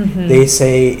territory, they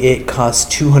say it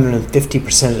costs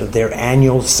 250% of their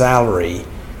annual salary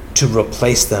to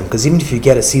replace them. Because even if you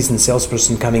get a seasoned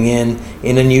salesperson coming in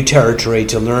a new territory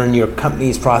to learn your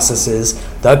company's processes,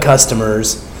 the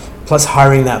customers, plus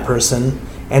hiring that person,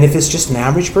 and if it's just an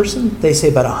average person, they say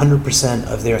about 100%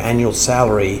 of their annual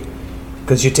salary,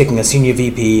 because you're taking a senior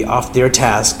VP off their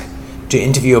task to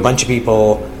interview a bunch of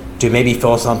people to maybe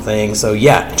fill something. So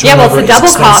well, it's a double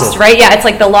cost, right? Yeah, it's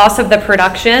like the loss of the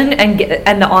production and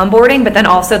the onboarding, but then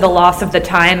also the loss of the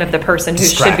time of the person who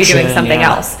should be doing something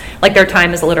else. Like their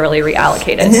time is literally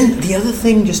reallocated. And then the other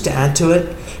thing, just to add to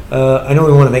it, I know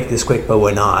we want to make this quick, but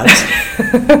we're not,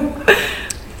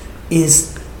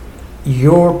 is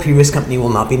your previous company will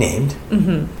not be named,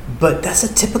 but that's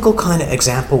a typical kind of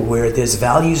example where there's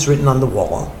values written on the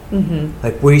wall,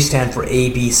 like where you stand for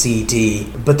A, B, C,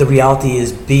 D, but the reality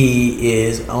is B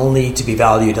is only to be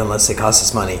valued unless it costs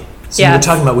us money. So we're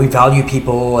talking about we value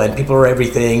people and people are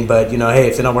everything, but hey,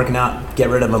 if they're not working out, get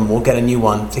rid of them. We'll get a new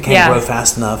one. They can't grow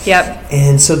fast enough.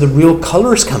 And so the real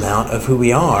colors come out of who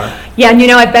we are. Yeah,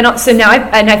 and I've been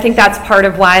and I think that's part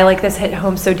of why like this hit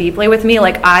home so deeply with me.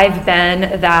 Like I've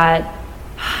been that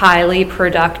highly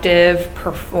productive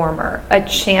performer, a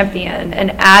champion, an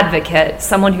advocate,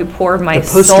 someone who poured my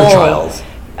soul. The poster child.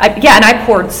 And I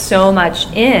poured so much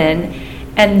in,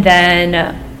 and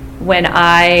then when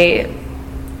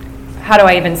how do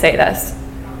I even say this?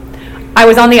 I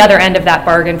was on the other end of that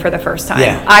bargain for the first time.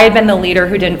 Yeah. I had been the leader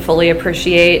who didn't fully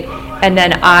appreciate, and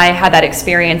then I had that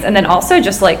experience, and then also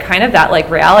just like kind of that like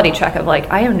reality check of like,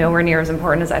 I am nowhere near as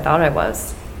important as I thought I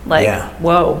was. Like,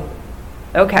 whoa,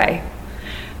 okay.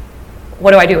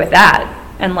 What do I do with that?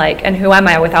 And who am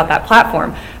I without that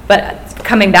platform? But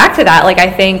coming back to that, like,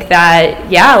 I think that,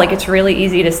 like it's really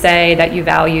easy to say that you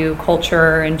value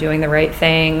culture and doing the right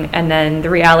thing. And then the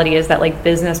reality is that like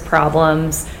business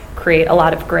problems create a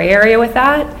lot of gray area with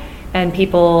that, and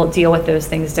people deal with those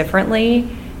things differently.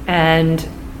 And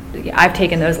I've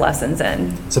taken those lessons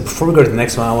in. So before we go to the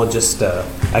next one, I will just,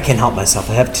 I can't help myself.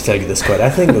 I have to tell you this quote. I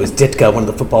think it was Ditka, one of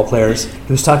the football players.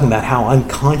 He was talking about how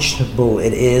unconscionable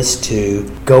it is to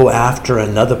go after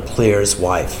another player's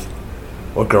wife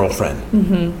or girlfriend.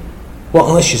 Well,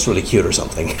 unless she's really cute or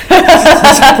something.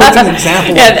 That's a perfect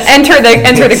example. Yeah, enter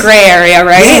the gray area,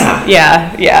 right?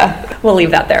 Yeah. We'll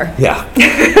leave that there. Yeah.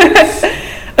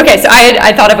 Okay, so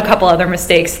I thought of a couple other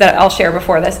mistakes that I'll share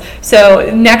before this. So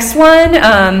next one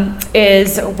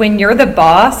is when you're the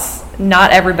boss,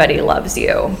 not everybody loves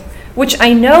you, which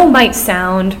I know might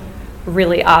sound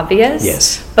really obvious.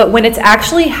 Yes. But when it's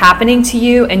actually happening to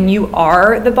you and you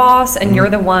are the boss and you're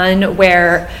the one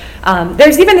where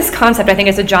there's even this concept, I think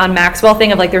it's a John Maxwell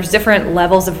thing of like there's different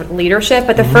levels of leadership,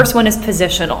 but the first one is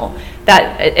positional.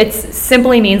 That it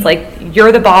simply means like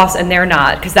you're the boss and they're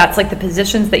not, because that's like the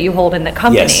positions that you hold in the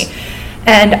company. Yes.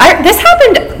 And this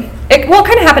happened, it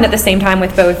kind of happened at the same time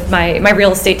with both my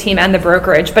real estate team and the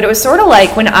brokerage, but it was sort of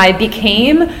like when I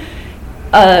became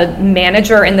a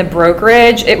manager in the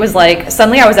brokerage, it was like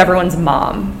suddenly I was everyone's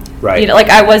mom. Right. Like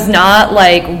I was not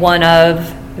like one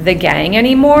of the gang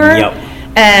anymore. Yep.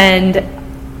 And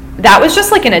that was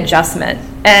just like an adjustment.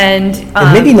 And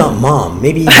maybe not mom,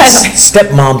 maybe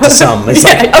stepmom to some. It's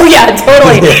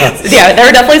totally. There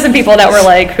were definitely some people that were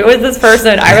like, who is this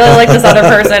person? I really like this other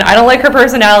person. I don't like her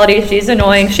personality. She's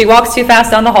annoying. She walks too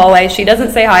fast down the hallway. She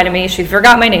doesn't say hi to me. She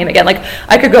forgot my name again. Like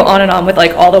I could go on and on with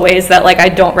like all the ways that like I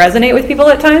don't resonate with people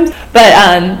at times. But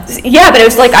but it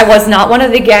was like I was not one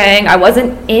of the gang. I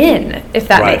wasn't in, if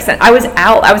that makes sense. I was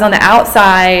out. I was on the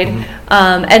outside.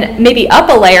 And maybe up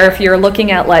a layer if you're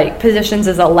looking at like positions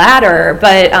as a ladder,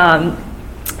 but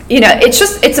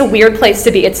it's a weird place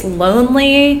to be. It's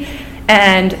lonely,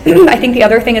 and I think the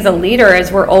other thing as a leader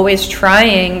is we're always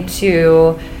trying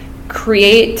to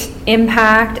create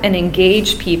impact and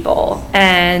engage people,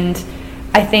 and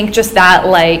I think just that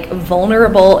like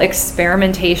vulnerable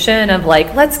experimentation of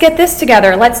like, let's get this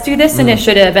together, let's do this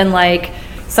initiative, and like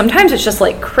sometimes it's just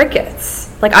like crickets.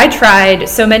 Like I tried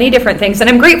so many different things, and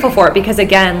I'm grateful for it because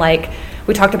again, like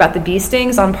we talked about the bee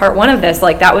stings on part one of this,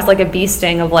 like that was like a bee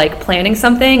sting of like planning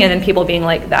something and then people being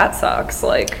like, that sucks.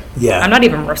 Like, I'm not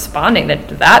even responding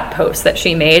to that post that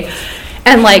she made.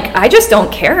 And like, I just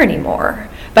don't care anymore.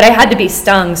 But I had to be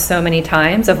stung so many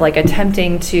times of like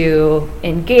attempting to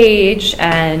engage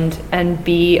and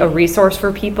be a resource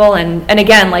for people. And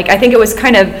again, like I think it was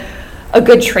kind of a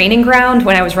good training ground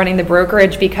when I was running the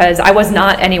brokerage because I was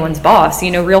not anyone's boss.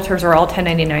 Realtors are all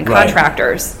 1099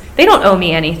 contractors. They don't owe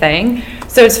me anything.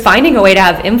 So it's finding a way to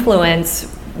have influence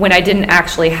when I didn't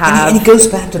actually have. And it goes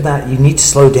back to that. You need to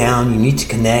slow down. You need to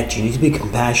connect. You need to be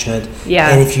compassionate. Yeah.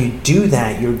 And if you do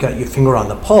that, you've got your finger on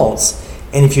the pulse.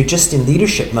 And if you're just in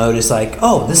leadership mode, it's like,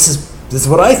 oh, this is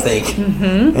what I think,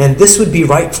 and this would be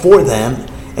right for them.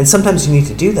 And sometimes you need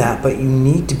to do that, but you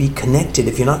need to be connected.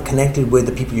 If you're not connected with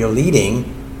the people you're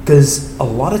leading, because a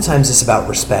lot of times it's about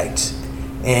respect.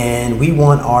 And we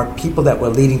want our people that we're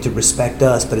leading to respect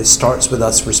us, but it starts with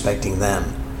us respecting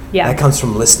them. Yeah. That comes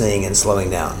from listening and slowing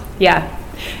down. Yeah.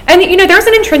 And, there's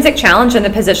an intrinsic challenge in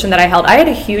the position that I held. I had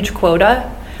a huge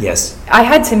quota. Yes. I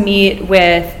had to meet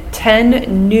with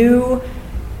 10 new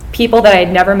people that I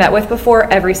had never met with before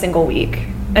every single week.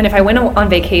 And if I went on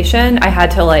vacation, I had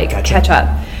to catch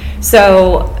up.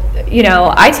 So,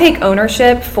 I take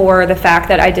ownership for the fact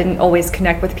that I didn't always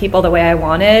connect with people the way I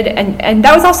wanted. And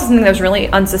that was also something that was really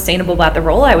unsustainable about the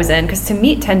role I was in, because to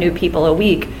meet 10 new people a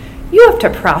week, you have to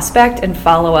prospect and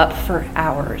follow up for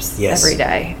hours every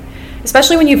day.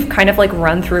 Especially when you've kind of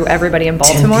run through everybody in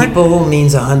Baltimore. 10 people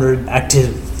means 100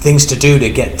 active things to do to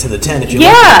get to the 10. If you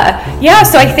Yeah.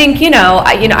 So I think,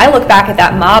 I look back at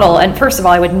that model, and first of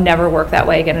all, I would never work that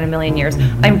way again in a million years.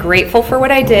 I'm grateful for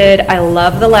what I did. I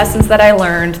love the lessons that I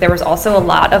learned. There was also a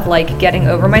lot of getting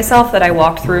over myself that I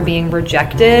walked through, being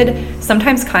rejected,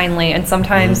 sometimes kindly and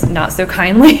sometimes not so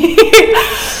kindly.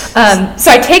 So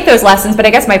I take those lessons, but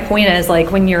I guess my point is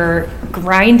when you're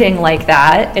grinding like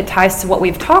that, it ties to what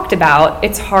we've talked about.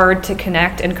 It's hard to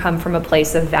connect and come from a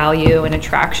place of value and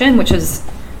attraction, which is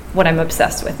what I'm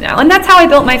obsessed with now. And that's how I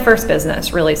built my first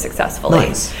business really successfully.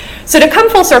 Nice. So to come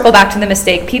full circle back to the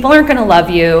mistake, people aren't going to love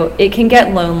you. It can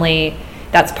get lonely.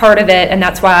 That's part of it. And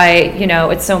that's why,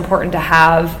 it's so important to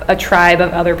have a tribe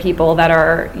of other people that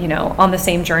are, on the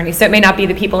same journey. So it may not be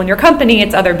the people in your company,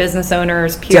 it's other business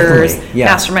owners, peers,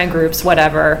 mastermind groups,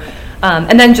 whatever.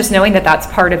 And then just knowing that that's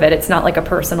part of it. It's not a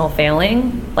personal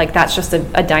failing. That's just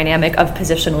a dynamic of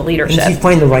positional leadership. And if you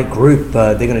find the right group,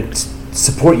 they're going to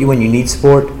support you when you need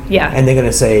support. Yeah. And they're going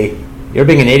to say, you're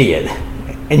being an idiot.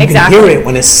 And you Exactly. can hear it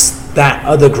when it's that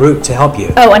other group to help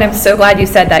you. Oh, and I'm so glad you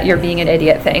said that you're being an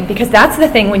idiot thing, because that's the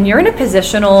thing. When you're in a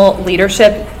positional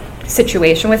leadership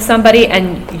situation with somebody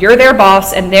and you're their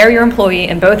boss and they're your employee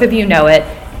and both of you know it,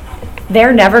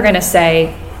 they're never going to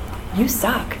say, you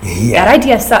suck. Yeah. That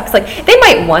idea sucks. They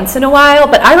might once in a while,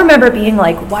 but I remember being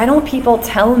why don't people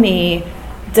tell me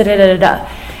da-da-da-da-da?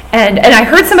 And I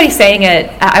heard somebody saying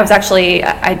it. I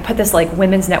put this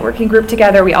women's networking group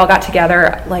together. We all got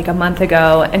together a month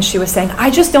ago, and she was saying,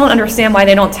 I just don't understand why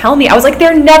they don't tell me. I was like,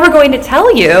 they're never going to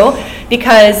tell you,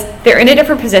 because they're in a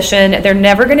different position. They're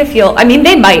never going to feel,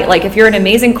 they might, if you're an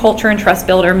amazing culture and trust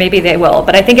builder, maybe they will.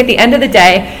 But I think at the end of the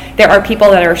day, there are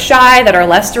people that are shy, that are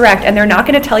less direct, and they're not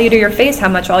going to tell you to your face how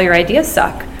much all your ideas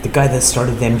suck. The guy that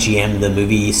started MGM, the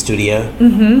movie studio,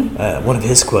 one of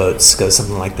his quotes goes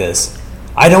something like this: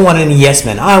 I don't want any yes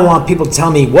men. I want people to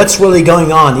tell me what's really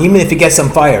going on, even if it gets them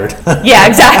fired. Yeah,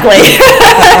 exactly.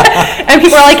 And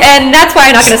people are and that's why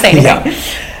I'm not going to say anything.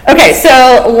 Yeah. Okay,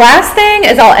 so last thing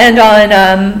is I'll end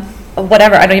on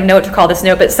whatever. I don't even know what to call this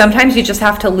note, but sometimes you just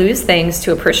have to lose things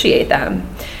to appreciate them.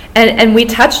 And we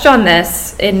touched on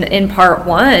this in part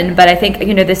one, but I think,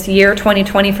 this year,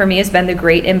 2020 for me has been the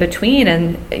great in-between,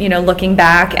 and, looking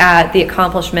back at the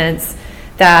accomplishments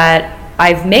that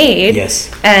I've made. Yes.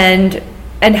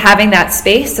 And having that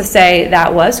space to say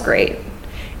that was great.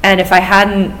 And if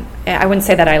I wouldn't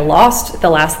say that I lost the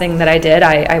last thing that I did.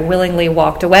 I willingly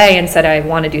walked away and said I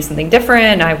want to do something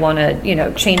different. I want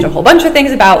to, change a whole bunch of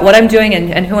things about what I'm doing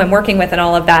and who I'm working with and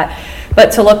all of that.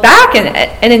 But to look back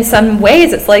and in some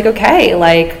ways it's okay,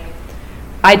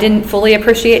 I didn't fully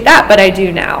appreciate that, but I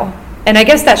do now. And I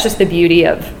guess that's just the beauty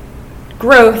of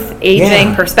growth,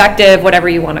 aging, perspective, whatever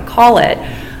you want to call it.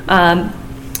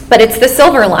 But it's the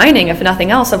silver lining, if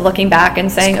nothing else, of looking back and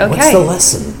saying, okay. What's the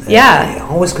lesson? Yeah. It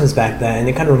always comes back to that, and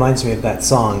it kind of reminds me of that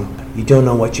song, you don't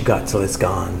know what you got till it's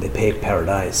gone. They paved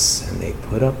paradise, and they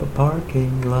put up a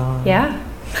parking lot. Yeah.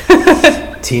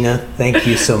 Tina, thank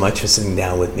you so much for sitting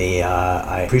down with me.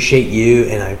 I appreciate you,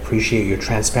 and I appreciate your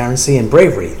transparency and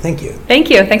bravery. Thank you. Thank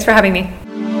you. Thanks for having me.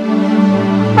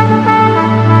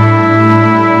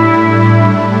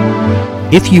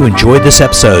 If you enjoyed this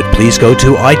episode, please go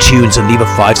to iTunes and leave a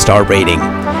 5-star rating.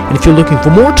 And if you're looking for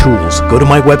more tools, go to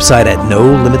my website at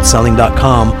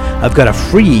NoLimitSelling.com. I've got a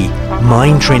free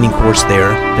mind training course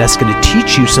there that's going to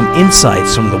teach you some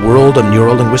insights from the world of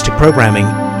neuro-linguistic programming,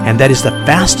 and that is the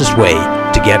fastest way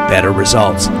to get better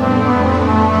results.